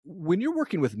when you're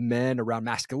working with men around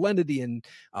masculinity and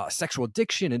sexual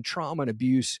addiction and trauma and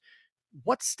abuse,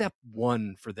 what's step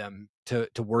one for them to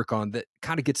work on that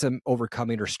kind of gets them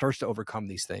overcoming or starts to overcome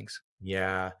these things?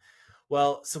 Yeah.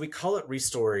 Well, so we call it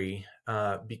ReStory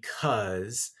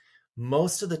because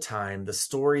most of the time, the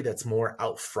story that's more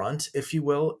out front, if you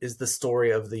will, is the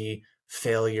story of the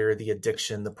failure, the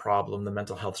addiction, the problem, the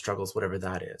mental health struggles, whatever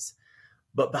that is.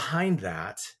 But behind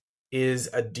that is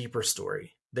a deeper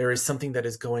story. There is something that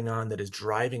is going on that is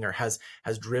driving or has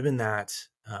driven that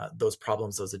those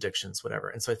problems, those addictions, whatever.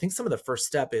 And so I think some of the first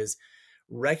step is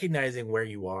recognizing where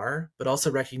you are, but also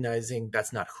recognizing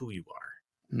that's not who you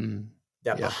are.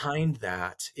 That Yeah. behind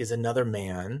that is another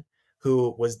man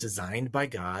who was designed by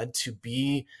God to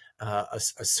be a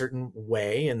certain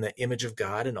way in the image of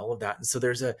God and all of that. And so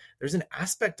there's an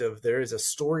aspect of, there is a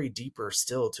story deeper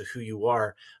still to who you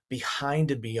are behind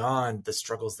and beyond the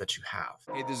struggles that you have.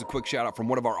 Hey, this is a quick shout out from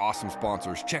one of our awesome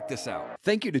sponsors. Check this out.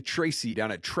 Thank you to Tracy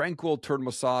down at Tranquil Turtle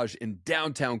Massage in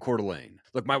downtown Coeur d'Alene.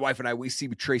 Look, my wife and I, we see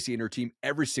Tracy and her team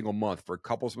every single month for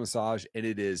couples massage, and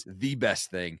it is the best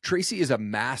thing. Tracy is a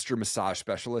master massage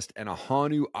specialist and a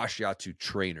Hanu Ashiatsu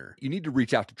trainer. You need to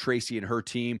reach out to Tracy and her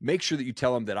team. Make sure that you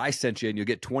tell them that I sent you, and you'll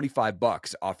get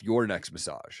 $25 off your next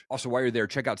massage. Also, while you're there,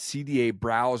 check out CDA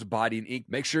Brows, Body, and Ink.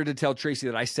 Make sure to tell Tracy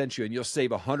that I sent you, and you'll save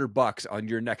 $100 on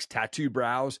your next tattoo,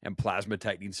 brows, and plasma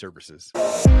tightening services.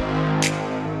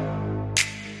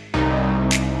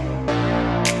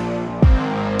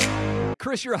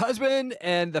 Chris, you're a husband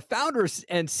and the founder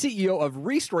and CEO of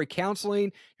ReStory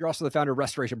Counseling. You're also the founder of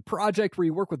Restoration Project, where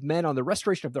you work with men on the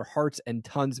restoration of their hearts and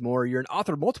tons more. You're an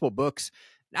author of multiple books,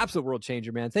 an absolute world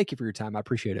changer, man. Thank you for your time. I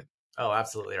appreciate it. Oh,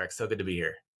 absolutely, Eric. So good to be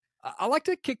here. I like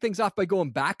to kick things off by going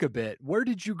back a bit. Where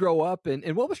did you grow up and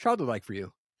what was childhood like for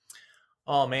you?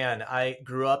 Oh man, I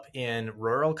grew up in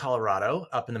rural Colorado,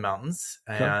 up in the mountains,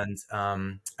 and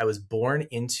I was born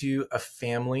into a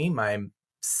family. My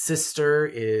sister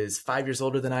is 5 years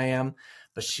older than I am,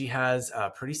 but she has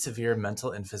pretty severe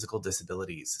mental and physical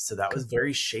disabilities. So that was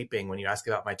very shaping when you ask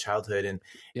about my childhood. And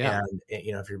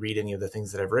you know, if you read any of the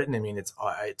things that I've written, I mean,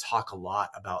 I talk a lot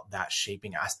about that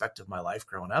shaping aspect of my life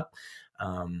growing up.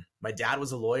 My dad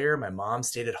was a lawyer. My mom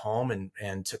stayed at home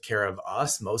and took care of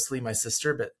us, mostly my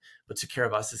sister, but took care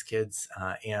of us as kids.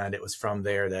 And it was from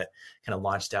there that kind of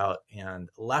launched out and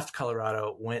left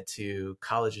Colorado, went to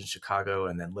college in Chicago,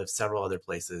 and then lived several other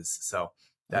places. So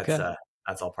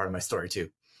that's all part of my story too.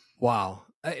 Wow.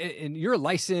 And you're a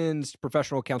licensed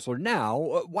professional counselor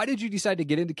now. Why did you decide to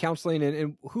get into counseling,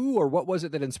 and who or what was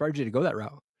it that inspired you to go that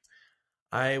route?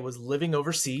 I was living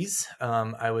overseas.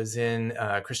 I was in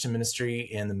Christian ministry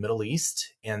in the Middle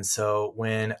East. And so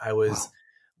when I was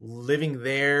living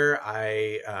there,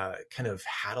 I kind of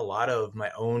had a lot of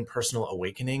my own personal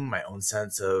awakening, my own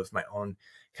sense of my own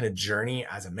kind of journey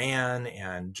as a man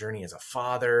and journey as a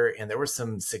father. And there were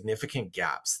some significant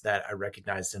gaps that I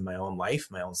recognized in my own life,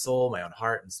 my own soul, my own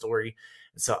heart and story.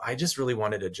 And so I just really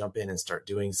wanted to jump in and start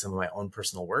doing some of my own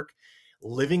personal work.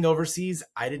 Living overseas,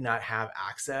 I did not have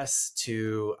access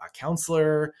to a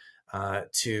counselor,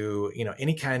 to, you know,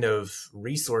 any kind of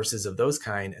resources of those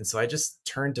kind. And so I just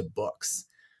turned to books.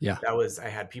 Yeah. I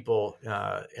had people,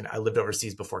 and I lived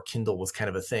overseas before Kindle was kind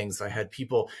of a thing. So I had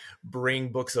people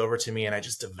bring books over to me and I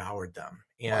just devoured them.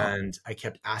 And I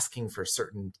kept asking for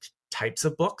certain types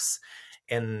of books,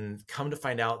 and come to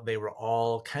find out they were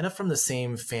all kind of from the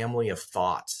same family of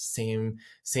thought, same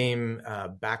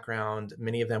background.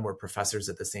 Many of them were professors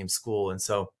at the same school. And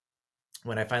so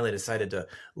when I finally decided to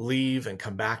leave and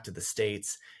come back to the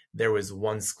States, there was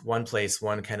one place,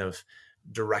 one kind of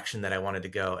direction that I wanted to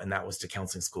go, and that was to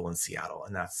counseling school in Seattle.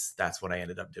 And that's what I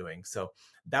ended up doing. So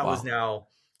that was now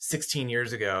 16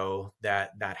 years ago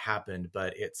that happened,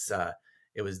 but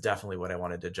it was definitely what I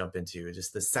wanted to jump into.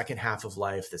 Just the second half of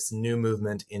life, this new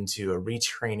movement into a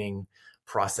retraining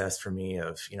process for me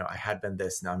of, you know, I had been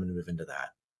this, now I'm going to move into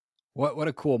that. What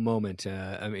a cool moment.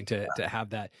 I mean, to have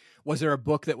that. Was there a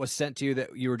book that was sent to you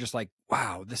that you were just like,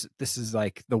 wow, this is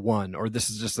like the one, or this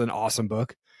is just an awesome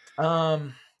book?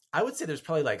 I would say there's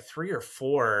probably like 3 or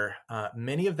 4.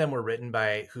 Many of them were written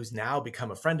by who's now become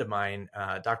a friend of mine,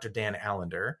 Dr. Dan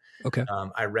Allender. Okay.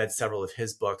 I read several of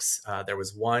his books. There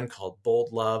was one called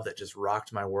Bold Love that just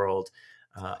rocked my world.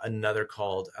 Another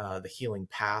called The Healing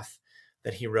Path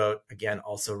that he wrote, again,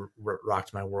 also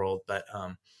rocked my world. But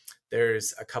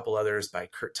there's a couple others by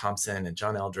Kurt Thompson and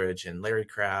John Eldridge and Larry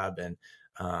Crabb and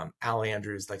Al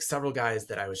Andrews, like several guys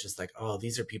that I was just like, oh,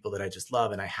 these are people that I just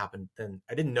love. And I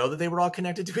didn't know that they were all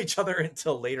connected to each other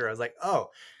until later. I was like, oh,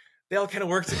 they all kind of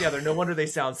work together. No wonder they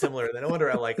sound similar. No wonder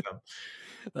I like them.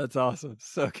 That's awesome.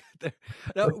 So good.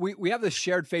 No, we have this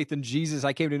shared faith in Jesus.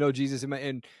 I came to know Jesus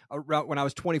around when I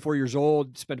was 24 years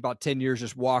old, spent about 10 years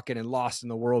just walking and lost in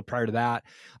the world prior to that.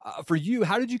 For you,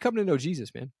 how did you come to know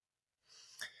Jesus, man?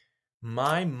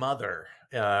 My mother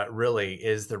really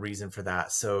is the reason for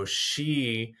that. So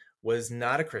she was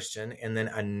not a Christian. And then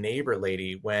a neighbor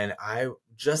lady,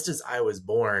 just as I was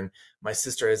born, my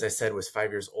sister, as I said, was 5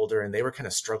 years older, and they were kind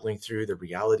of struggling through the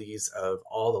realities of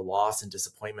all the loss and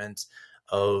disappointment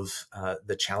of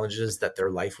the challenges that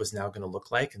their life was now going to look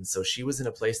like. And so she was in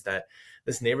a place that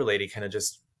this neighbor lady kind of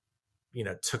just,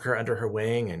 took her under her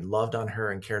wing and loved on her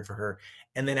and cared for her.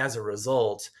 And then as a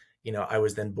result, I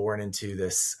was then born into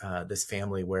this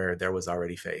family where there was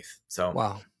already faith. So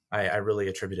wow, I really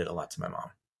attributed a lot to my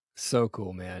mom. So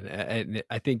cool, man. And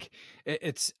I think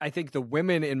I think the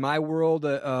women in my world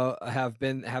have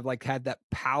had that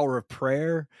power of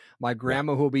prayer. My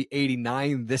grandma, who will be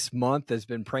 89 this month, has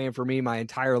been praying for me my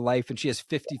entire life, and she has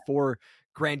 54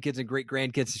 grandkids and great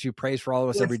grandkids. And she prays for all of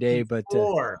us every day. But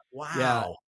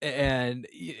wow. Yeah, and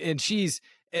she's,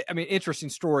 I mean, interesting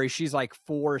story. She's like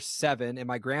 4'7", and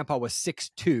my grandpa was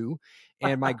 6'2",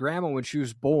 and my grandma, when she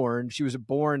was born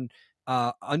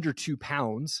under 2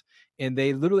 pounds, and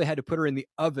they literally had to put her in the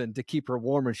oven to keep her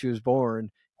warm when she was born.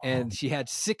 And she had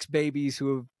 6 babies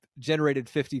who have generated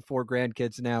 54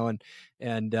 grandkids now,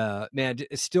 and man,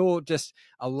 it's still just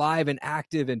alive and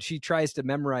active. And she tries to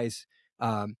memorize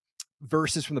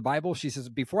verses from the Bible. She says,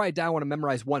 before I die, I want to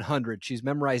memorize 100. She's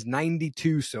memorized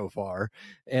 92 so far.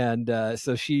 And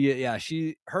so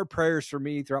her prayers for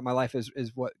me throughout my life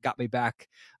is what got me back,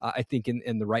 I think,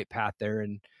 in the right path there.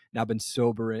 And now I've been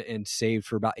sober and saved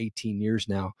for about 18 years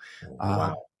now.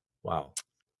 Wow.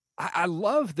 I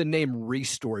love the name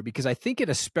ReStory because I think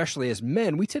especially as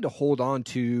men, we tend to hold on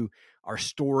to our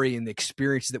story and the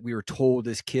experiences that we were told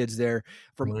as kids there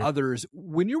from others.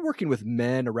 When you're working with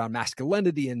men around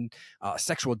masculinity and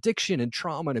sexual addiction and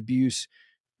trauma and abuse,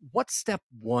 what's step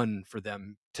one for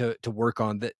them to work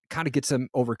on that kind of gets them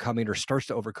overcoming or starts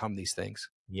to overcome these things?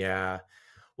 Yeah.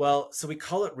 Well, so we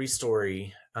call it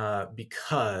ReStory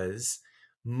because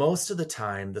most of the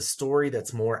time, the story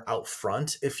that's more out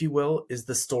front, if you will, is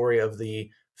the story of the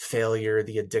failure,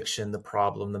 the addiction, the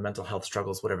problem, the mental health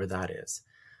struggles, whatever that is.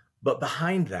 But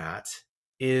behind that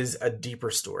is a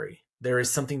deeper story. There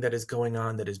is something that is going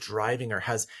on that is driving or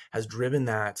has driven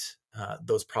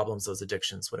those problems, those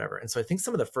addictions, whatever. And so I think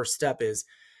some of the first step is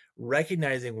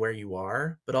recognizing where you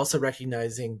are, but also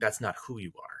recognizing that's not who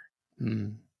you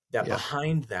are.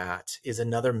 Behind that is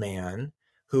another man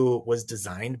who was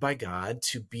designed by God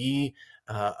to be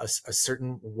a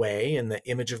certain way in the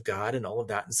image of God and all of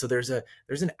that. And so there's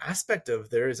an aspect of,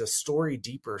 there is a story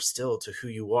deeper still to who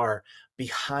you are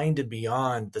behind and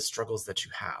beyond the struggles that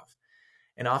you have.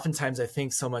 And oftentimes I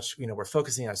think so much, we're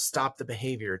focusing on stop the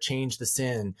behavior, change the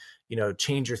sin,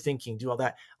 change your thinking, do all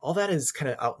that. All that is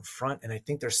kind of out in front. And I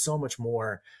think there's so much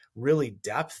more really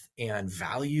depth and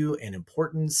value and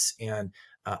importance and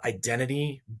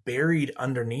identity buried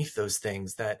underneath those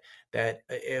things that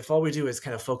if all we do is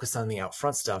kind of focus on the out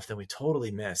front stuff, then we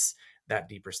totally miss that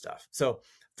deeper stuff. So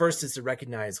first is to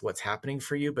recognize what's happening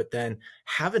for you, but then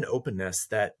have an openness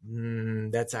that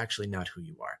that's actually not who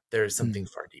you are. There is something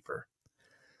far deeper.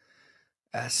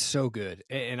 That's so good.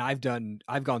 And I've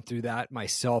gone through that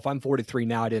myself. I'm 43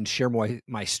 now. I didn't share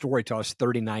my story till I was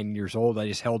 39 years old. I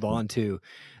just held on to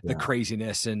the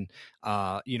craziness. And,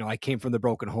 I came from the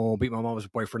broken home, beat my mom's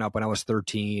boyfriend up when I was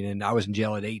 13, and I was in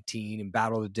jail at 18 and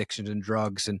battled addictions and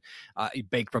drugs, and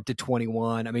bankrupted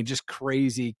 21. I mean, just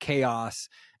crazy chaos,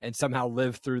 and somehow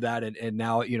lived through that. And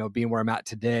now, being where I'm at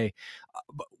today.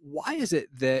 But why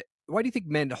do you think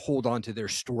men hold on to their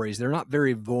stories? They're not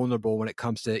very vulnerable when it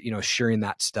comes to, sharing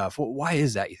that stuff. Well, why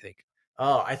is that, you think?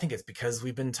 Oh, I think it's because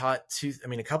we've been taught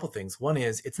a couple things. One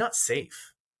is it's not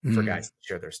safe for guys to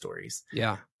share their stories.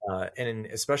 Yeah. And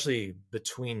especially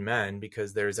between men,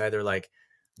 because there's either like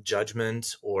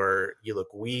judgment or you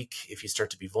look weak. If you start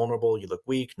to be vulnerable, you look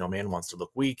weak. No man wants to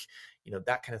look weak,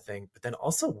 that kind of thing. But then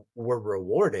also we're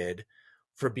rewarded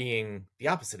for being the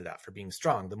opposite of that, for being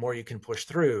strong. The more you can push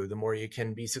through, the more you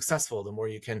can be successful, the more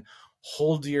you can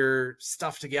hold your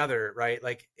stuff together, right?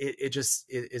 Like it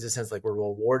is a sense like we're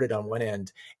rewarded on one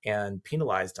end and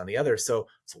penalized on the other. So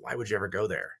why would you ever go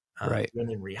there? Right. When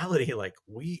in reality, like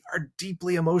we are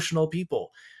deeply emotional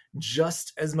people,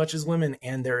 just as much as women.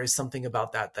 And there is something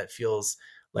about that feels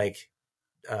like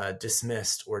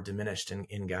dismissed or diminished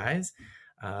in guys.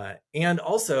 And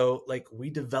also like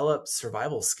we develop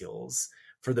survival skills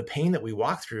for the pain that we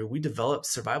walk through. We develop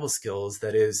survival skills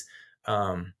that is,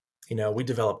 we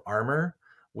develop armor,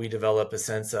 We develop a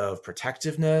sense of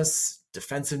protectiveness,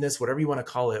 defensiveness, whatever you want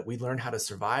to call it. We learn how to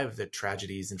survive the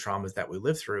tragedies and traumas that we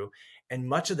live through. And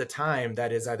much of the time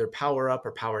that is either power up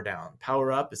or power down.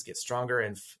 Power up is get stronger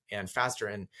and faster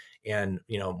and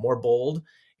more bold.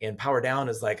 And power down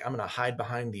is like, I'm going to hide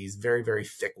behind these very, very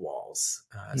thick walls.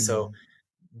 So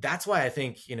that's why I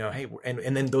think, hey,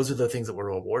 and then those are the things that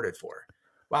we're rewarded for.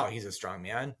 Wow, he's a strong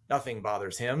man. Nothing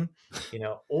bothers him,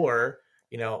 or,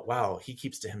 wow, he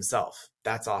keeps to himself.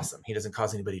 That's awesome. He doesn't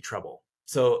cause anybody trouble.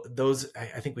 So those,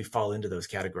 I think we fall into those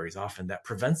categories often that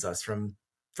prevents us from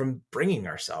bringing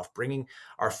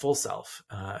our full self,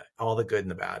 all the good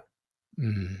and the bad.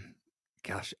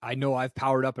 Gosh, I know I've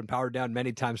powered up and powered down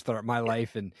many times throughout my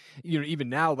life. And, even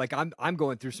now, like I'm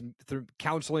going through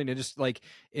counseling and just like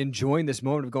enjoying this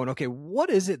moment of going, okay,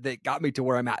 what is it that got me to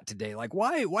where I'm at today? Like,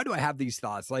 why do I have these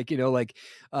thoughts? Like,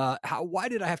 why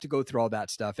did I have to go through all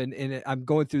that stuff? And I'm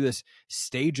going through this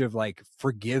stage of like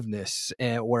forgiveness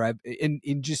and where I've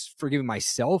in just forgiving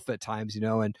myself at times,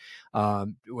 and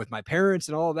with my parents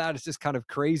and all of that. It's just kind of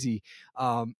crazy.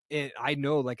 And I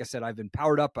know, like I said, I've been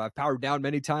powered up, I've powered down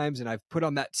many times, and I've put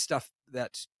on that stuff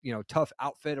that's, tough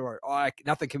outfit or,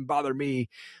 nothing can bother me.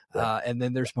 And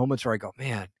then there's moments where I go,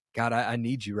 man, God, I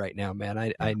need you right now, man.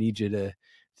 I need you to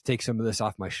take some of this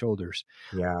off my shoulders.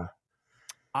 Yeah.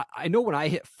 I know when I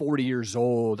hit 40 years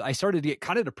old, I started to get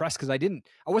kind of depressed because I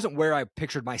wasn't where I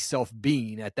pictured myself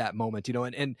being at that moment,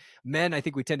 and men, I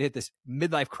think we tend to hit this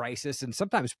midlife crisis, and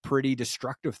sometimes pretty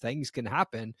destructive things can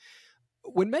happen.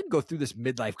 When men go through this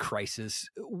midlife crisis,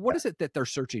 what is it that they're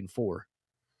searching for?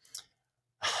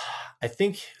 I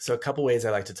think so. A couple ways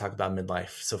I like to talk about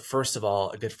midlife. So first of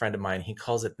all, a good friend of mine, he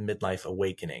calls it midlife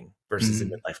awakening versus a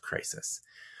midlife crisis.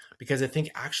 Because I think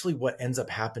actually what ends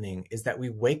up happening is that we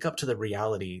wake up to the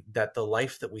reality that the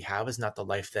life that we have is not the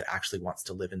life that actually wants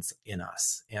to live in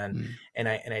us. And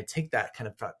I take that kind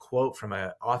of quote from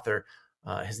an author.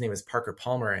 His name is Parker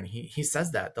Palmer, and he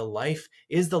says that the life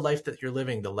is the life that you're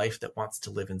living, the life that wants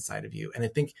to live inside of you. And I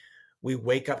think we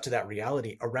wake up to that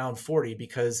reality around 40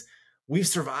 because we've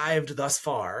survived thus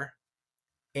far,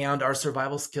 and our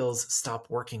survival skills stop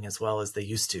working as well as they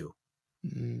used to.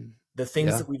 The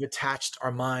things that we've attached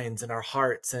our minds and our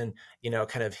hearts and,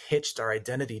 kind of hitched our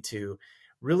identity to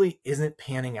really isn't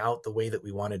panning out the way that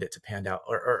we wanted it to pan out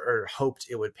or hoped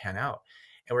it would pan out.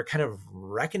 And we're kind of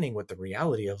reckoning with the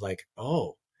reality of like,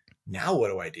 oh, now what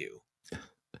do I do?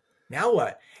 Now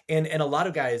what? And a lot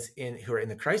of guys who are in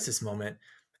the crisis moment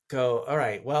go, all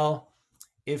right, well,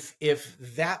 if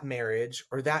that marriage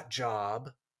or that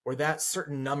job or that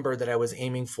certain number that I was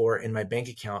aiming for in my bank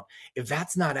account, if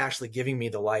that's not actually giving me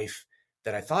the life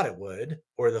that I thought it would,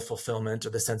 or the fulfillment or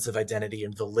the sense of identity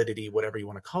and validity, whatever you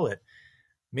want to call it,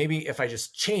 maybe if I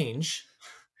just change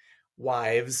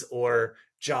wives or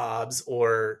jobs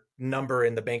or number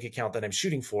in the bank account that I'm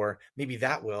shooting for, maybe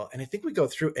that will. And I think we go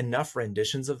through enough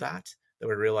renditions of that we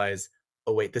realize,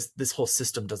 oh wait, this whole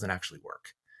system doesn't actually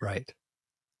work. Right.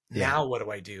 Now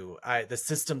what do? The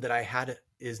system that I had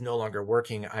is no longer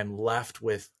working. I'm left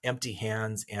with empty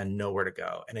hands and nowhere to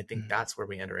go. And I think that's where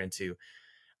we enter into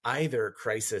either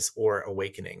crisis or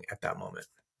awakening at that moment.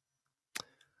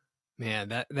 Man,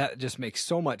 that just makes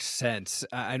so much sense.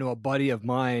 I know a buddy of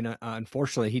mine,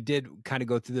 unfortunately, he did kind of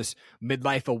go through this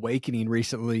midlife awakening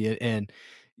recently and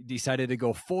decided to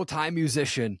go full-time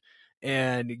musician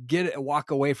and walk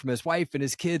away from his wife and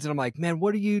his kids. And I'm like, man,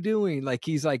 what are you doing? Like,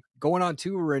 he's like going on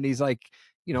tour and he's like,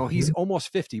 he's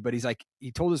almost 50, but he's like,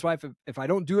 he told his wife, if I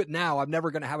don't do it now, I'm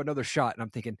never going to have another shot. And I'm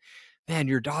thinking, man,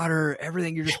 your daughter,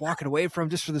 everything you're just walking away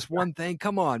from just for this one thing.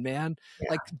 Come on, man.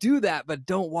 Yeah. Like, do that, but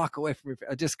don't walk away from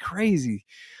your, just crazy,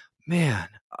 man.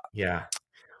 Yeah.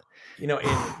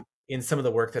 In some of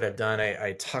the work that I've done,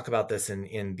 I talk about this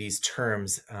in these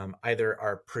terms, either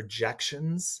our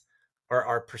projections or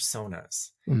our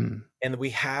personas. And we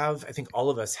have, I think all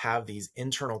of us have these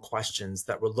internal questions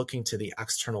that we're looking to the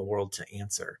external world to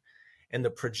answer. And the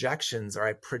projections are,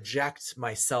 I project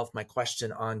myself, my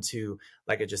question onto,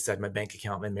 like I just said, my bank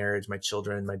account, my marriage, my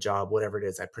children, my job, whatever it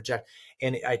is, I project.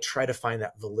 And I try to find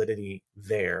that validity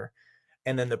there.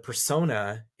 And then the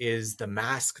persona is the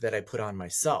mask that I put on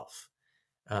myself.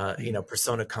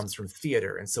 Persona comes from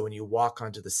theater. And so when you walk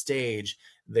onto the stage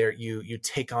there, you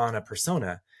take on a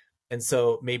persona. And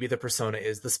so maybe the persona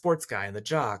is the sports guy and the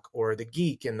jock, or the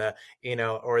geek and the,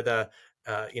 or the,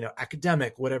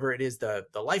 academic, whatever it is, the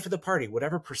life of the party,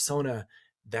 whatever persona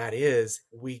that is,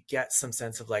 we get some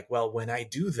sense of like, well, when I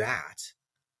do that,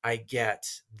 I get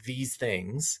these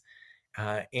things.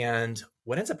 And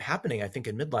what ends up happening, I think,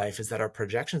 in midlife is that our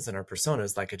projections and our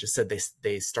personas, like I just said,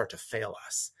 they start to fail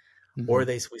us, or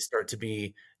we start to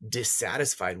be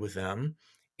dissatisfied with them.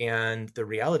 And the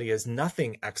reality is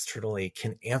nothing externally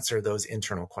can answer those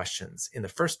internal questions in the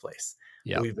first place.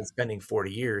 Yeah. We've been spending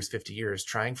 40 years, 50 years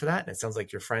trying for that. And it sounds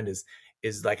like your friend is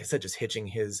like I said, just hitching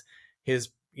his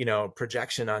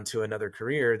projection onto another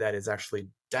career that is actually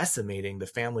decimating the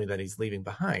family that he's leaving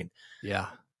behind. Yeah.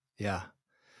 Yeah.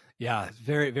 Yeah,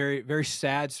 very, very, very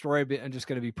sad story. I'm just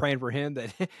going to be praying for him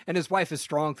that, and his wife is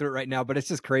strong through it right now, but it's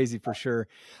just crazy for sure.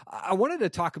 I wanted to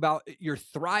talk about your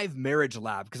Thrive Marriage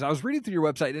Lab because I was reading through your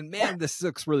website and man, this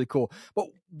looks really cool. But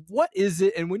what is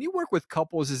it? And when you work with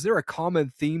couples, is there a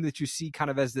common theme that you see kind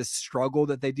of as this struggle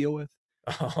that they deal with?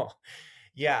 Oh,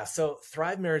 yeah. So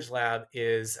Thrive Marriage Lab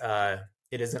is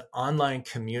it is an online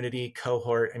community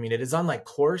cohort. I mean, it is online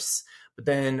course, but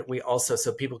then we also,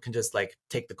 so people can just like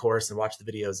take the course and watch the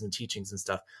videos and teachings and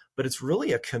stuff. But it's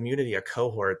really a community, a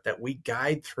cohort that we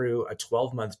guide through a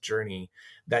 12-month journey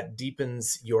that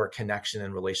deepens your connection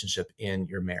and relationship in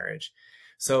your marriage.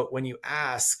 So when you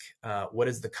ask, what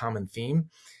is the common theme?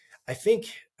 I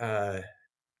think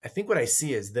what I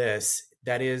see is this,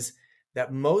 that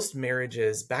most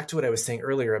marriages, back to what I was saying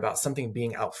earlier about something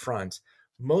being out front,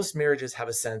 most marriages have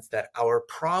a sense that our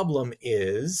problem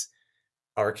is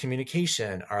our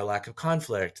communication, our lack of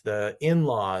conflict, the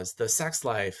in-laws, the sex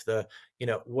life,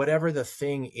 whatever the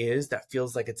thing is that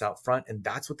feels like it's out front. And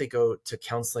that's what they go to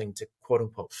counseling to quote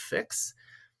unquote fix.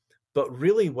 But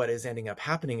really what is ending up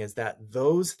happening is that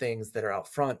those things that are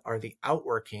out front are the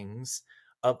outworkings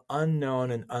of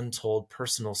unknown and untold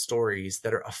personal stories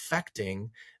that are affecting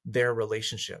their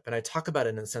relationship. And I talk about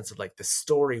it in the sense of like the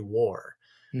story war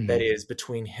that is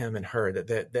between him and her,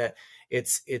 that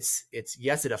it's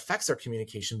yes, it affects our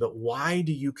communication, but why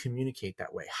do you communicate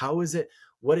that way?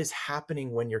 What is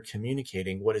happening when you're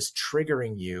communicating? What is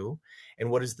triggering you? And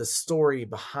what is the story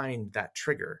behind that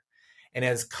trigger? And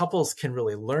as couples can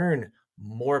really learn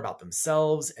more about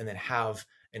themselves and then have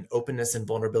an openness and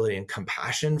vulnerability and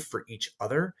compassion for each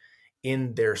other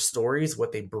in their stories,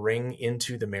 what they bring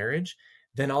into the marriage,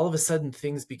 then all of a sudden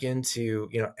things begin to,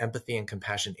 empathy and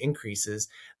compassion increases,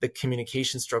 the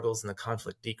communication struggles and the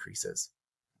conflict decreases.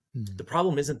 The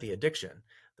problem isn't the addiction.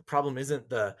 The problem isn't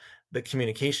the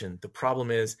communication. The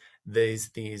problem is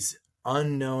these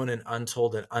unknown and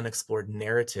untold and unexplored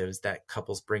narratives that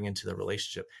couples bring into the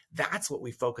relationship. That's what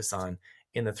we focus on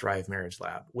in the Thrive Marriage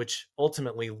Lab, which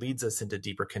ultimately leads us into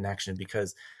deeper connection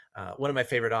because one of my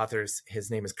favorite authors,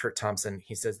 his name is Kurt Thompson.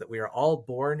 He says that we are all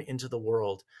born into the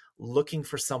world looking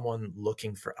for someone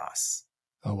looking for us.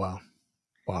 Oh, wow.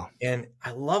 Wow. And I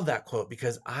love that quote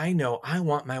because I know I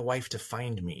want my wife to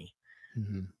find me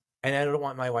and I don't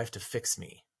want my wife to fix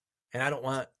me and I don't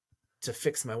want to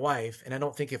fix my wife. And I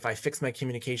don't think if I fix my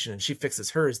communication and she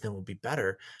fixes hers, then we'll be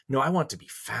better. No, I want to be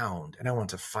found and I want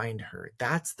to find her.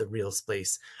 That's the real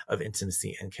space of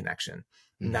intimacy and connection.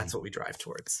 And that's what we drive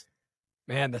towards.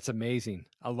 Man, that's amazing.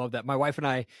 I love that. My wife and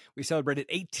I, we celebrated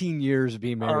 18 years of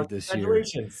being married this year.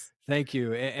 Congratulations. Thank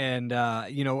you. And,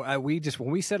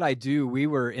 when we said I do, we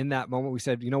were in that moment. We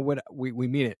said, you know what, we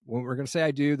mean it. When we're going to say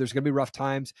I do, there's going to be rough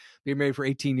times. Being married for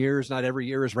 18 years, not every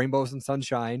year is rainbows and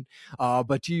sunshine.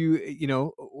 But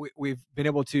we've been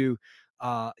able to,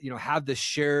 have this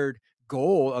shared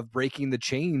goal of breaking the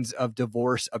chains of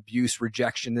divorce, abuse,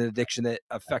 rejection, and addiction that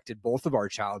affected both of our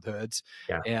childhoods.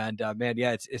 Yeah. And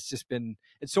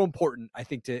it's so important, I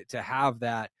think, to have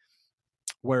that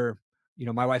where,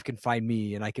 my wife can find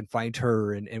me and I can find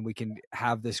her and we can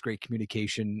have this great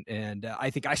communication. And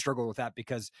I think I struggled with that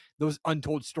because those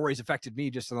untold stories affected me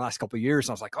just in the last couple of years.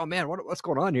 And I was like, oh man, what's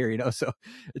going on here? So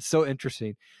it's so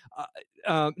interesting.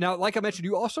 Now, like I mentioned,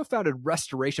 you also founded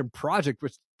Restoration Project,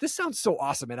 which this sounds so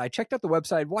awesome. And I checked out the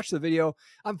website, watched the video.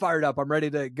 I'm fired up. I'm ready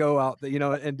to go out,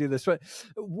 and do this. But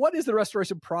what is the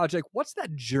Restoration Project? What's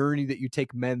that journey that you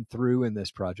take men through in this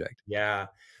project? Yeah.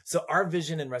 So our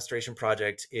vision in Restoration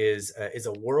Project is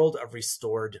a world of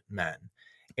restored men.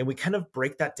 And we kind of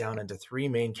break that down into three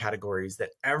main categories that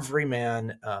every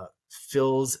man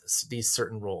fills these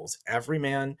certain roles. Every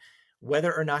man,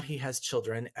 whether or not he has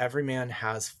children, every man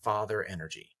has father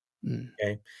energy,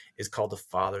 okay, is called to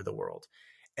father the world.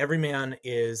 Every man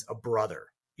is a brother.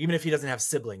 Even if he doesn't have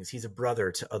siblings, he's a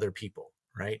brother to other people,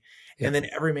 right? Yeah. And then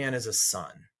every man is a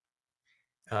son,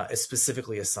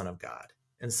 specifically a son of God.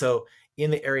 And so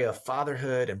in the area of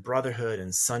fatherhood and brotherhood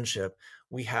and sonship,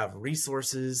 we have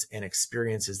resources and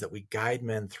experiences that we guide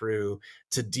men through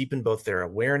to deepen both their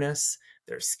awareness,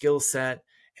 their skill set,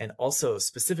 and also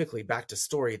specifically back to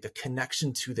story, the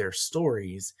connection to their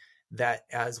stories, that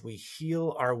as we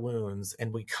heal our wounds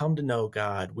and we come to know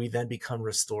God, we then become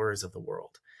restorers of the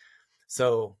world.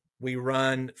 So We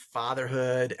run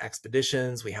fatherhood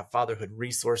expeditions. We have fatherhood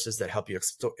resources that help you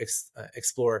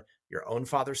explore your own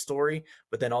father story,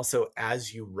 but then also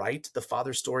as you write the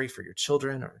father story for your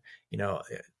children or,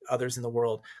 others in the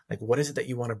world, like what is it that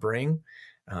you want to bring?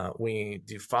 We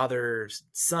do father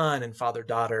son and father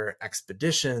daughter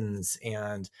expeditions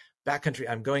and backcountry.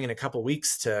 I'm going in a couple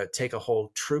weeks to take a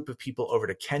whole troop of people over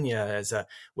to Kenya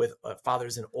with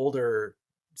fathers and older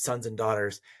sons and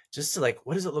daughters, just to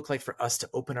what does it look like for us to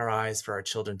open our eyes for our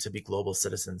children to be global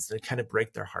citizens, to kind of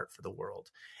break their heart for the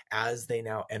world as they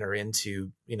now enter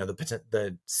into,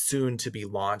 the soon to be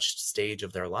launched stage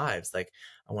of their lives. Like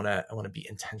I want to be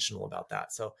intentional about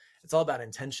that. So it's all about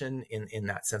intention in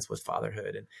that sense with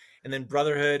fatherhood. And then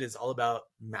brotherhood is all about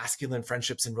masculine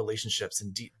friendships and relationships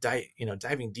and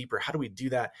diving deeper. How do we do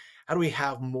that? How do we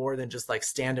have more than just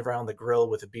stand around the grill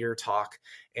with a beer talk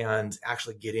and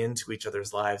actually get into each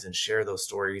other's lives and share those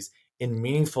stories in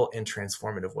meaningful and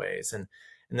transformative ways? And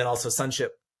then also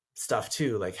sonship stuff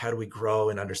too. Like how do we grow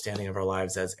in understanding of our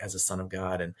lives as a son of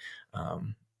God,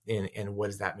 and what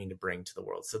does that mean to bring to the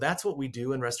world? So that's what we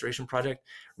do in Restoration Project,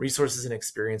 resources and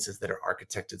experiences that are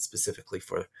architected specifically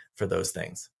for those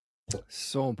things.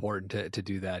 So important to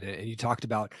do that. And you talked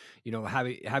about,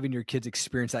 having your kids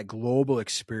experience that global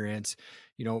experience.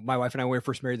 My wife and I, when we were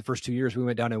first married, the first 2 years, we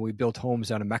went down and we built homes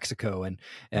down in Mexico and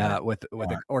with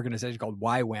an organization called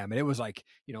YWAM. And it was like,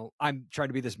 I'm trying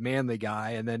to be this manly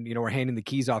guy. And then, we're handing the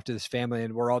keys off to this family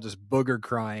and we're all just booger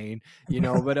crying,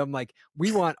 but I'm like,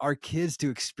 we want our kids to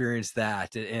experience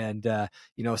that. And,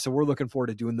 so we're looking forward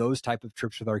to doing those type of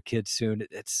trips with our kids soon.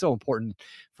 It's so important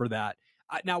for that.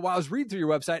 Now, while I was reading through your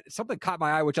website, something caught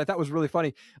my eye, which I thought was really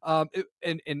funny.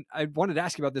 And I wanted to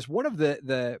ask you about this. One of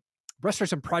the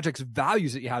Restoration Project's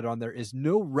values that you had on there is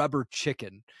no rubber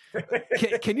chicken.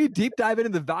 Can you deep dive into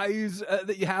the values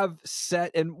that you have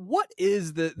set? And what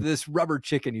is this rubber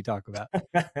chicken you talk about?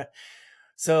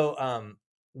 So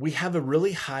we have a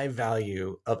really high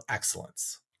value of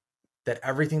excellence, that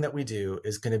everything that we do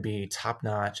is going to be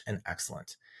top-notch and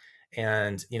excellent.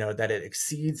 And, that it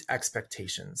exceeds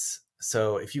expectations.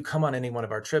 So if you come on any one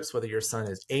of our trips, whether your son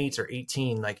is 8 or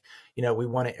 18, we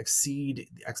want to exceed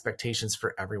the expectations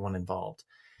for everyone involved.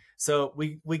 So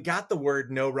we got the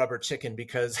word no rubber chicken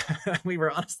because we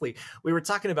were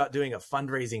talking about doing a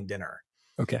fundraising dinner.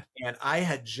 Okay. And I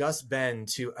had just been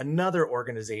to another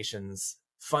organization's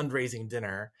fundraising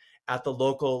dinner at the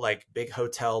local big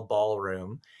hotel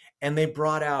ballroom. And they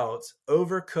brought out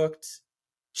overcooked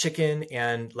chicken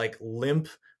and limp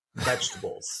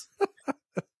vegetables.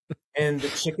 And the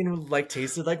chicken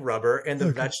tasted like rubber, and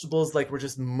the vegetables were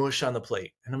just mush on the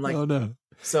plate. And I'm like, oh no.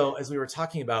 So as we were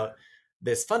talking about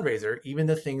this fundraiser, even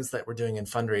the things that we're doing in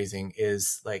fundraising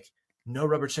is no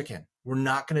rubber chicken. We're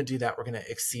not going to do that. We're going to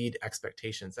exceed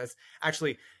expectations. That's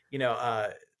actually,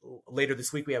 later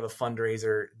this week we have a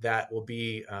fundraiser that will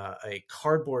be a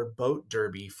cardboard boat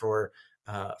derby for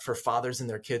fathers and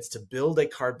their kids to build a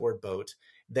cardboard boat,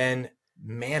 then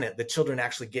man it. The children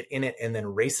actually get in it and then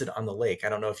race it on the lake. I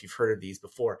don't know if you've heard of these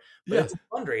before, but It's a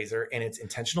fundraiser, and it's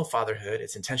intentional fatherhood.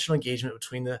 It's intentional engagement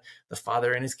between the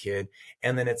father and his kid.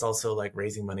 And then it's also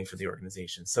raising money for the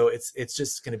organization. So it's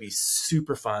just going to be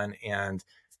super fun and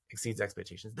exceeds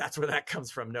expectations. That's where that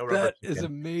comes from. No rubber That chicken. is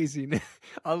amazing.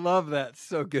 I love that.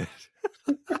 So good.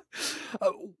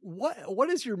 What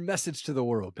is your message to the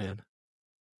world, man?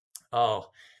 Oh,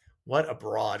 what a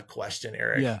broad question,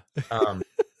 Eric. Yeah.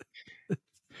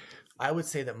 I would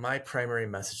say that my primary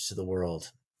message to the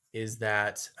world is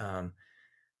that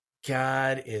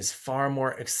God is far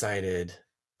more excited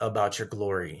about your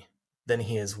glory than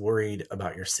he is worried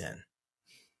about your sin.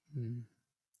 Mm.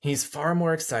 He's far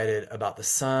more excited about the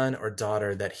son or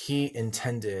daughter that he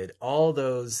intended all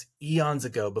those eons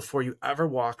ago before you ever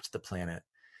walked the planet.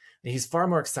 He's far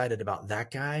more excited about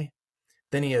that guy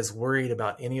than he is worried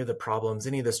about any of the problems,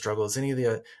 any of the struggles, any of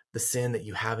the sin that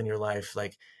you have in your life.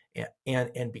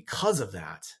 And because of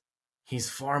that, he's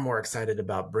far more excited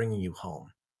about bringing you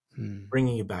home,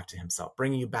 bringing you back to himself,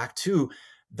 bringing you back to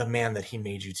the man that he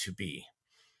made you to be.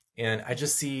 And I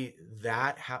just see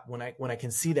that when I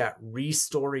can see that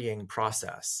restoring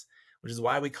process, which is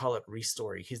why we call it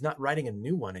ReStory. He's not writing a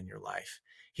new one in your life.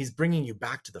 He's bringing you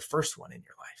back to the first one in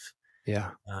your life.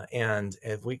 Yeah. And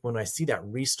when I see that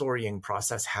restoring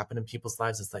process happen in people's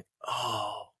lives, it's like,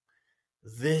 oh,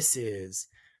 this is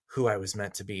who I was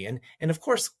meant to be. And of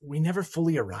course, we never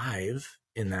fully arrive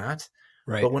in that.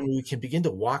 Right. But when we can begin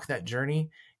to walk that journey,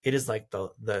 it is like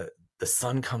the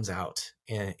sun comes out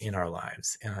in our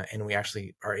lives, and we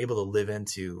actually are able to live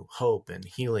into hope and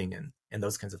healing and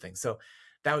those kinds of things. So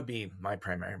that would be my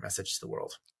primary message to the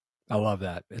world. I love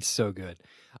that. It's so good.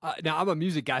 Now, I'm a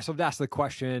music guy, so I've asked the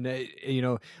question, do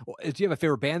you have a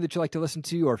favorite band that you like to listen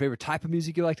to, or a favorite type of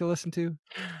music you like to listen to?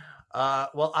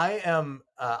 Well, I am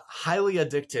highly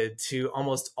addicted to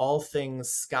almost all things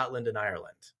Scotland and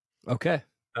Ireland. Okay.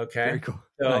 Okay. Very cool.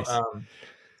 So, Nice.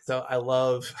 So I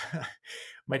love,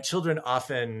 my children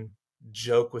often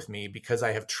joke with me because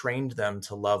I have trained them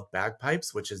to love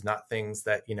bagpipes, which is not things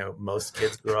that, most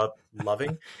kids grow up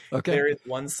loving. Okay. There is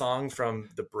one song from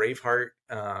the Braveheart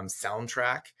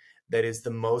soundtrack that is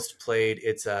the most played.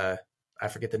 It's I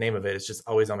forget the name of it. It's just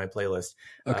always on my playlist.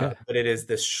 Okay. But it is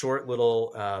this short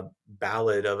little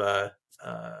ballad of a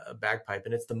bagpipe,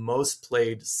 and it's the most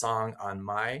played song on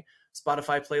my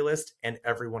Spotify playlist and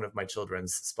every one of my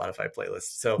children's Spotify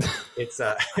playlists. So it's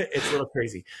a little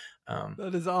crazy.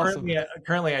 That is awesome.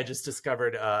 Currently, I just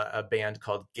discovered a band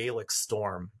called Gaelic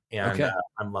Storm, and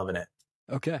I'm loving it.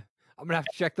 Okay. I'm going to have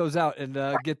to check those out and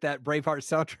get that Braveheart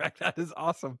soundtrack. That is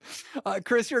awesome.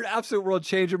 Chris, you're an absolute world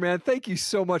changer, man. Thank you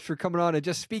so much for coming on and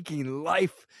just speaking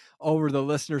life over the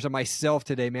listeners and myself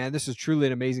today, man. This is truly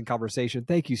an amazing conversation.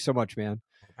 Thank you so much, man.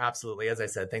 Absolutely. As I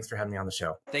said, thanks for having me on the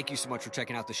show. Thank you so much for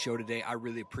checking out the show today. I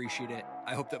really appreciate it.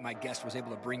 I hope that my guest was able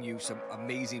to bring you some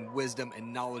amazing wisdom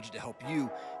and knowledge to help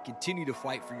you continue to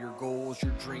fight for your goals,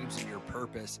 your dreams, and your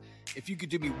purpose. If you could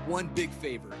do me one big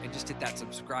favor and just hit that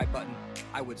subscribe button,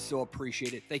 I would so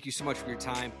appreciate it. Thank you so much for your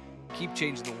time. Keep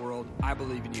changing the world. I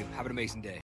believe in you. Have an amazing day.